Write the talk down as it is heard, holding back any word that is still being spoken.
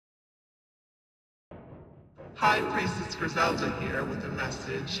High Priestess Grizelda here with a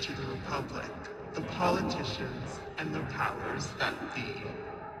message to the Republic, the politicians, and the powers that be.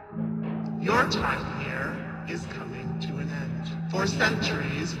 Your time here is coming to an end. For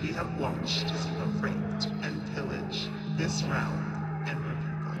centuries we have watched as you have raped and pillaged this realm and your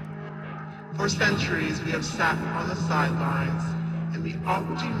people. For centuries we have sat on the sidelines in the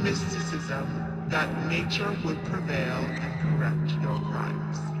optimism that nature would prevail and correct your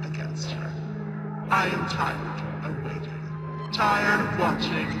crimes against her. I am tired of waiting, tired of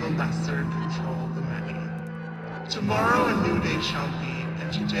watching the lesser control the many. Tomorrow a new day shall be,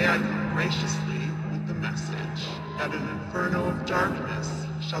 and today I come graciously with the message that an inferno of darkness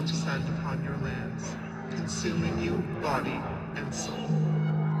shall descend upon your lands, consuming you body and soul.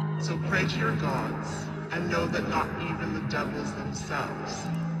 So pray to your gods, and know that not even the devils themselves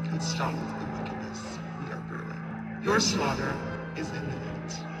can stop the wickedness we are brewing. Your slaughter is imminent.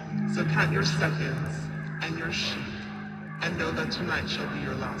 So count your seconds and your sheep, and know that tonight shall be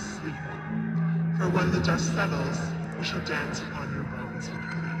your last sleep. For when the dust settles, we shall dance upon your bones with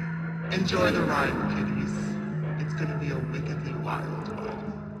glee. Enjoy the ride, kiddies. It's gonna be a wickedly wild one.